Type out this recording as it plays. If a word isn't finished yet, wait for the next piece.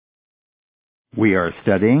We are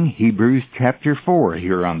studying Hebrews chapter 4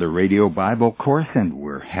 here on the Radio Bible Course, and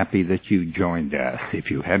we're happy that you joined us. If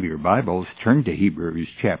you have your Bibles, turn to Hebrews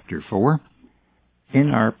chapter 4.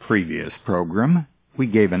 In our previous program, we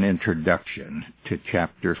gave an introduction to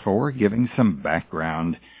chapter 4, giving some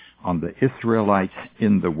background on the Israelites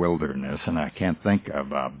in the wilderness, and I can't think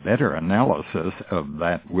of a better analysis of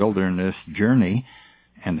that wilderness journey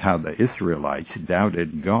and how the Israelites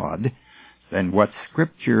doubted God than what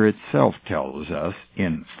Scripture itself tells us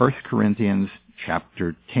in 1 Corinthians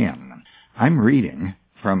chapter 10. I'm reading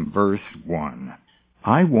from verse 1.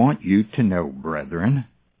 I want you to know, brethren,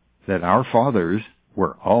 that our fathers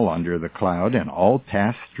were all under the cloud and all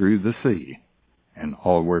passed through the sea, and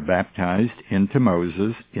all were baptized into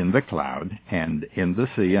Moses in the cloud and in the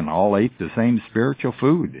sea, and all ate the same spiritual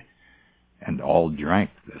food, and all drank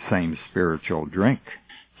the same spiritual drink.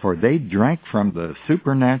 For they drank from the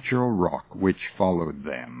supernatural rock which followed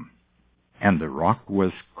them, and the rock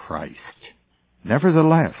was Christ.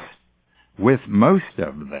 Nevertheless, with most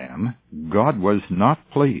of them God was not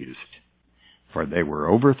pleased, for they were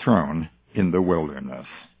overthrown in the wilderness.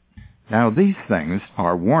 Now these things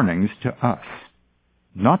are warnings to us,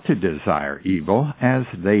 not to desire evil as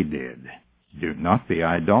they did. Do not be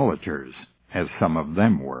idolaters, as some of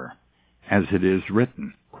them were. As it is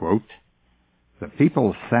written, quote, the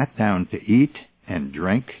people sat down to eat and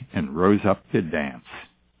drink and rose up to dance.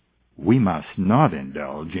 We must not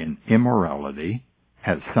indulge in immorality,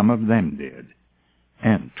 as some of them did,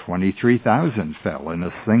 and 23,000 fell in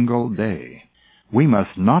a single day. We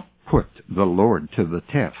must not put the Lord to the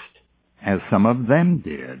test, as some of them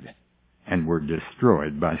did, and were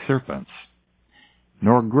destroyed by serpents.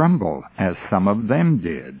 Nor grumble, as some of them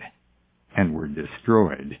did, and were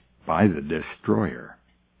destroyed by the destroyer.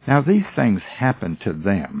 Now these things happened to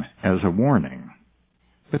them as a warning,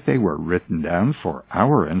 but they were written down for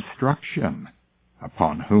our instruction,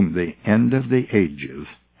 upon whom the end of the ages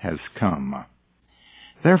has come.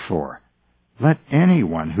 Therefore, let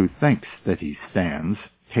anyone who thinks that he stands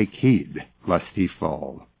take heed, lest he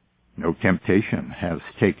fall. No temptation has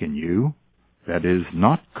taken you that is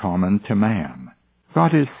not common to man.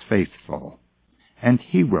 God is faithful, and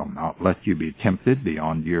he will not let you be tempted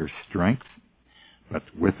beyond your strength, but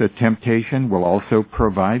with the temptation will also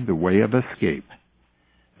provide the way of escape,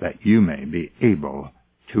 that you may be able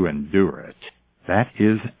to endure it. That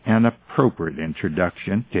is an appropriate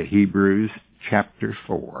introduction to Hebrews chapter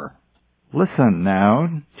 4. Listen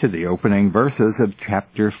now to the opening verses of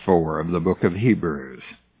chapter 4 of the book of Hebrews.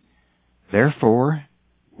 Therefore,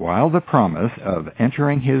 while the promise of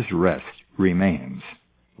entering his rest remains,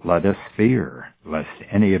 let us fear, lest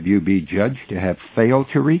any of you be judged to have failed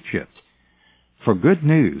to reach it. For good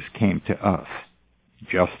news came to us,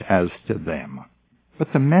 just as to them.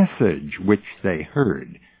 But the message which they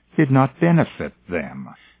heard did not benefit them,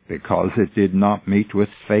 because it did not meet with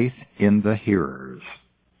faith in the hearers.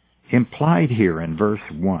 Implied here in verse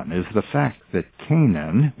 1 is the fact that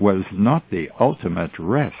Canaan was not the ultimate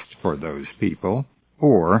rest for those people,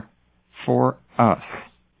 or for us.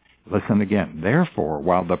 Listen again. Therefore,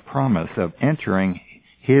 while the promise of entering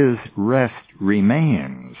his rest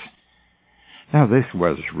remains. Now this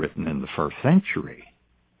was written in the first century,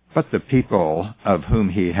 but the people of whom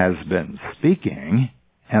he has been speaking,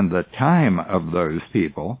 and the time of those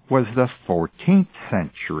people, was the 14th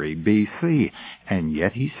century BC, and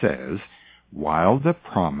yet he says, while the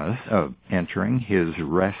promise of entering his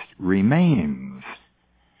rest remains.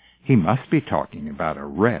 He must be talking about a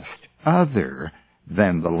rest other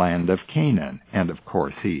than the land of Canaan, and of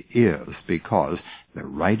course he is, because the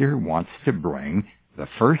writer wants to bring the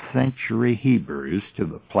first century Hebrews to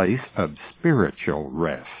the place of spiritual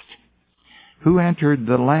rest. Who entered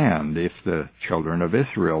the land if the children of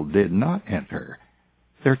Israel did not enter?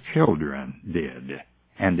 Their children did.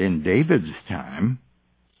 And in David's time,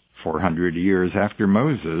 400 years after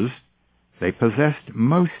Moses, they possessed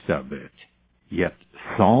most of it. Yet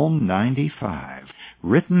Psalm 95,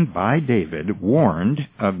 written by David, warned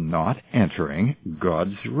of not entering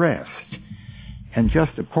God's rest. And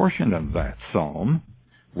just a portion of that psalm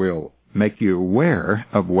will make you aware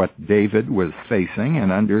of what David was facing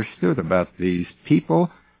and understood about these people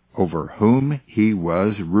over whom he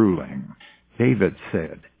was ruling. David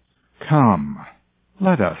said, Come,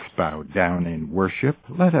 let us bow down in worship.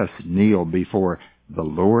 Let us kneel before the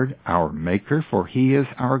Lord our Maker, for he is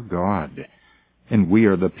our God, and we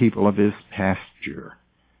are the people of his pasture,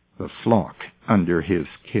 the flock under his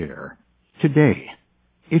care. Today,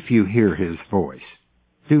 if you hear his voice,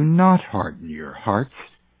 do not harden your hearts,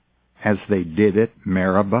 as they did at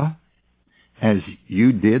Meribah, as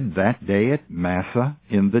you did that day at Massa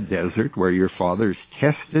in the desert, where your fathers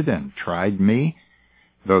tested and tried me,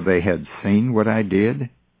 though they had seen what I did?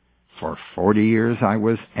 For 40 years I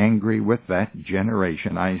was angry with that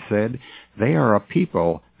generation. I said, they are a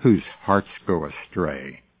people whose hearts go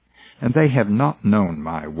astray, and they have not known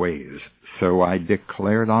my ways. So I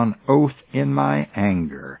declared on oath in my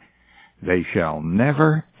anger, they shall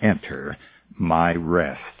never enter my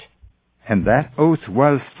rest. And that oath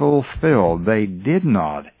was fulfilled. They did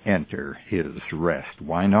not enter his rest.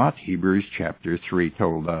 Why not? Hebrews chapter 3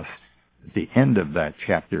 told us at the end of that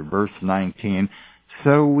chapter, verse 19,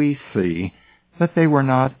 so we see that they were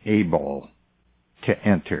not able to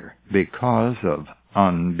enter because of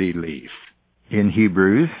unbelief. In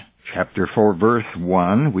Hebrews chapter 4, verse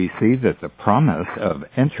 1, we see that the promise of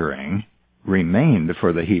entering remained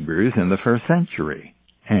for the Hebrews in the first century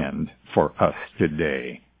and for us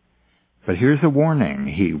today. But here's a warning.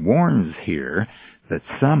 He warns here that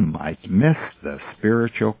some might miss the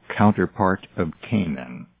spiritual counterpart of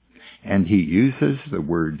Canaan. And he uses the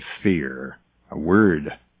word fear, a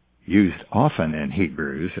word used often in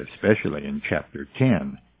Hebrews, especially in chapter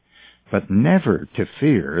 10, but never to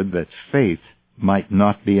fear that faith might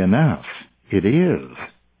not be enough. It is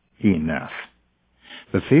enough.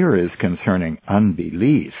 The fear is concerning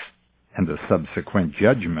unbelief and the subsequent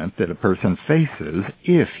judgment that a person faces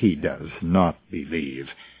if he does not believe.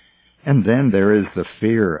 And then there is the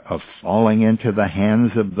fear of falling into the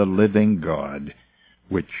hands of the living God,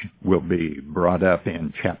 which will be brought up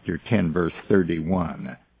in chapter 10, verse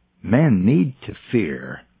 31. Men need to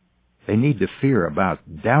fear. They need to fear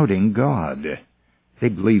about doubting God. They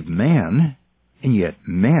believe men, and yet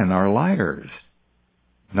men are liars.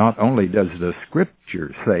 Not only does the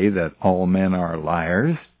Scripture say that all men are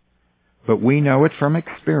liars, but we know it from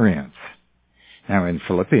experience. Now in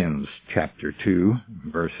Philippians chapter 2,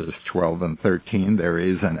 verses 12 and 13, there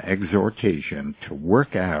is an exhortation to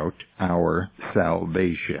work out our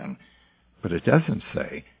salvation. But it doesn't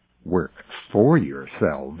say work for your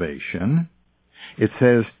salvation. It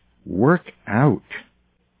says work out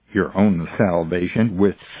your own salvation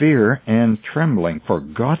with fear and trembling, for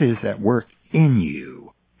God is at work in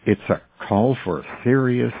you. It's a call for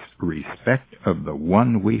serious respect of the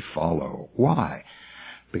one we follow. Why?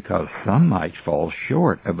 Because some might fall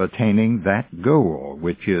short of attaining that goal,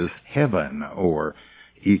 which is heaven or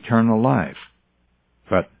eternal life.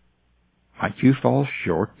 But might you fall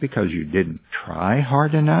short because you didn't try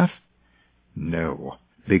hard enough? No.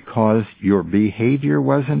 Because your behavior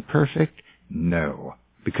wasn't perfect? No.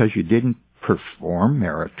 Because you didn't perform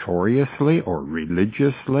meritoriously or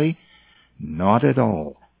religiously? Not at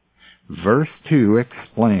all. Verse 2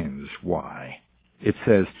 explains why. It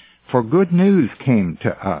says, for good news came to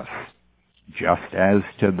us, just as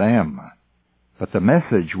to them. But the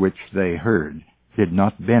message which they heard did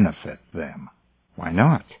not benefit them. Why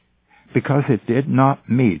not? Because it did not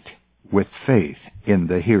meet with faith in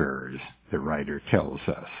the hearers, the writer tells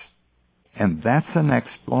us. And that's an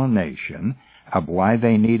explanation of why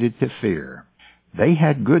they needed to fear. They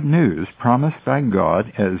had good news promised by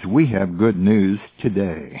God as we have good news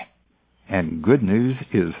today. And good news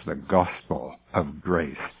is the gospel of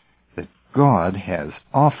grace, that God has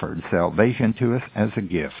offered salvation to us as a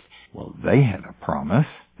gift. Well, they had a promise.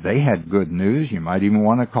 They had good news. You might even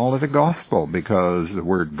want to call it a gospel, because the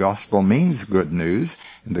word gospel means good news.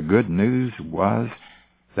 And the good news was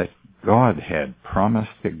that God had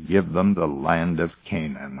promised to give them the land of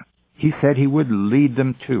Canaan. He said he would lead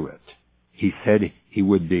them to it. He said he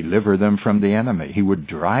would deliver them from the enemy. He would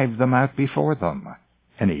drive them out before them.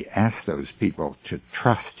 And he asked those people to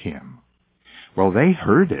trust him. Well, they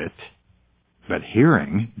heard it, but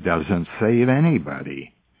hearing doesn't save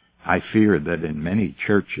anybody. I fear that in many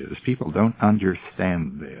churches, people don't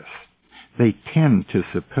understand this. They tend to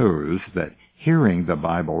suppose that hearing the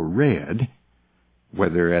Bible read,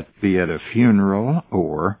 whether it be at a funeral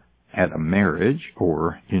or at a marriage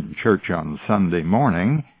or in church on Sunday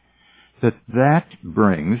morning, that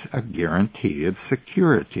brings a guarantee of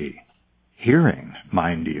security. Hearing,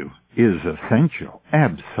 mind you, is essential,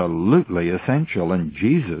 absolutely essential, and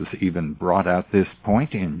Jesus even brought out this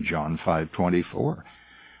point in John 5:24,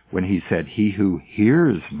 when he said, he who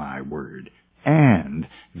hears my word and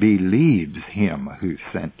believes him who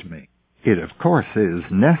sent me. It, of course, is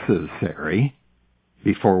necessary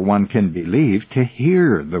before one can believe to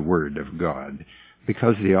hear the word of God,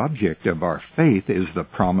 because the object of our faith is the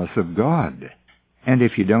promise of God. And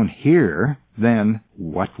if you don't hear, then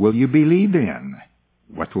what will you believe in?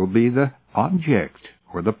 What will be the object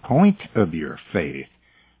or the point of your faith?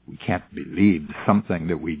 We can't believe something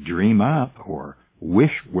that we dream up or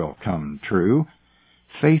wish will come true.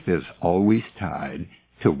 Faith is always tied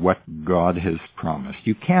to what God has promised.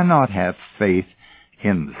 You cannot have faith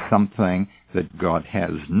in something that God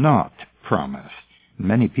has not promised.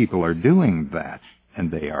 Many people are doing that,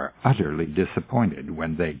 and they are utterly disappointed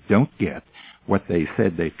when they don't get what they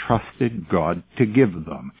said they trusted God to give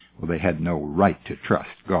them. Well, they had no right to trust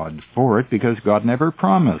God for it because God never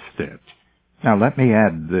promised it. Now let me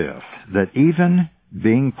add this, that even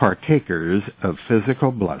being partakers of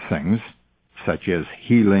physical blessings, such as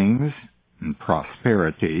healings and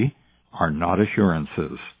prosperity, are not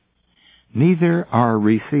assurances. Neither are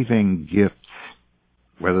receiving gifts,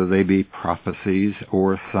 whether they be prophecies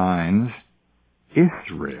or signs.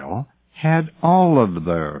 Israel had all of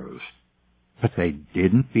those, but they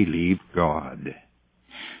didn't believe God.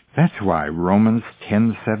 That's why Romans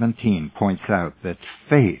 10:17 points out that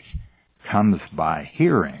faith comes by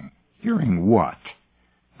hearing. Hearing what?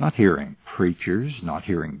 Not hearing preachers, not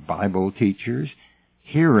hearing Bible teachers,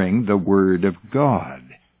 hearing the Word of God.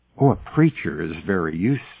 Oh, a preacher is very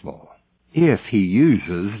useful if he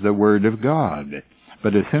uses the Word of God.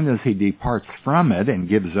 But as soon as he departs from it and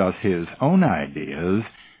gives us his own ideas,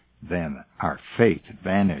 then our faith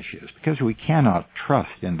vanishes, because we cannot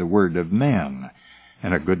trust in the word of men.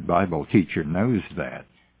 And a good Bible teacher knows that.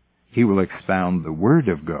 He will expound the Word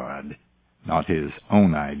of God, not his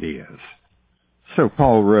own ideas. So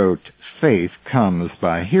Paul wrote, faith comes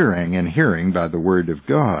by hearing, and hearing by the Word of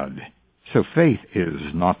God. So faith is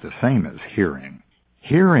not the same as hearing.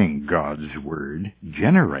 Hearing God's Word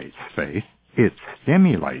generates faith. It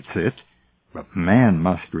stimulates it, but man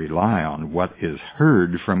must rely on what is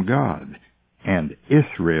heard from God. And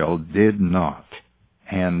Israel did not.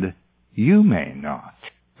 And you may not.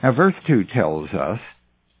 Now verse 2 tells us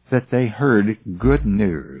that they heard good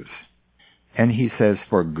news. And he says,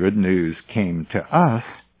 for good news came to us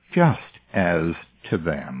just as to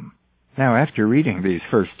them. Now after reading these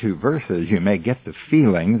first two verses, you may get the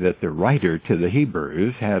feeling that the writer to the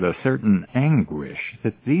Hebrews had a certain anguish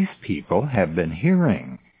that these people have been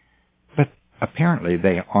hearing. But apparently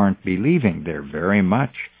they aren't believing. They're very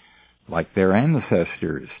much like their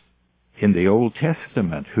ancestors in the Old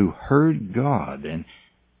Testament who heard God. And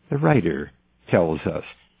the writer tells us,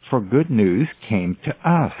 for good news came to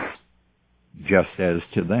us, just as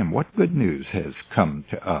to them. What good news has come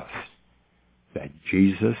to us? That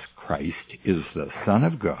Jesus Christ is the Son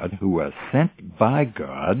of God who was sent by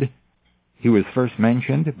God. He was first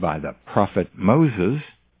mentioned by the prophet Moses.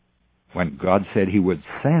 When God said he would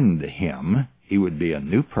send him, he would be a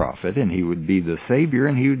new prophet, and he would be the Savior,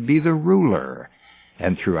 and he would be the ruler.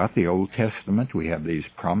 And throughout the Old Testament, we have these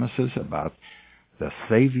promises about the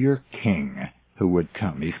Savior King who would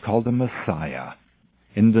come. He's called the Messiah.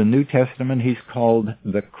 In the New Testament, he's called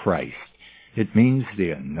the Christ. It means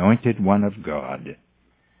the Anointed One of God.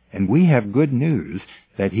 And we have good news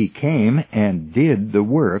that he came and did the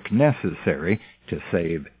work necessary to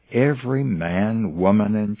save every man,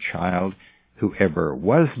 woman, and child who ever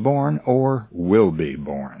was born or will be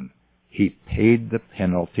born. He paid the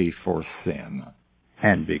penalty for sin.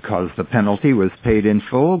 And because the penalty was paid in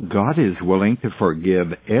full, God is willing to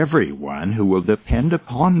forgive everyone who will depend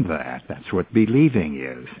upon that. That's what believing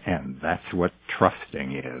is, and that's what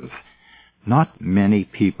trusting is. Not many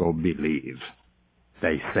people believe.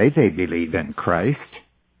 They say they believe in Christ,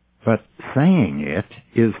 but saying it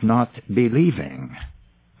is not believing.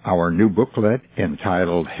 Our new booklet,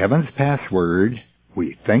 entitled Heaven's Password,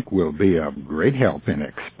 we think will be of great help in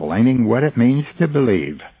explaining what it means to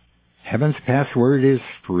believe. Heaven's Password is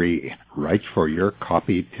free. Write for your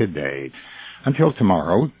copy today. Until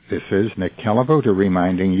tomorrow, this is Nick Calavoda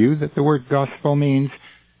reminding you that the word gospel means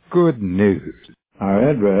good news. Our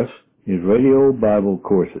address is Radio Bible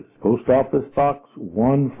Courses, Post Office Box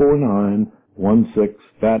 14916,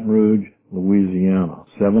 Baton Rouge, Louisiana,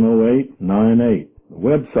 70898. The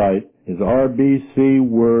website is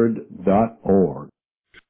rbcword.org.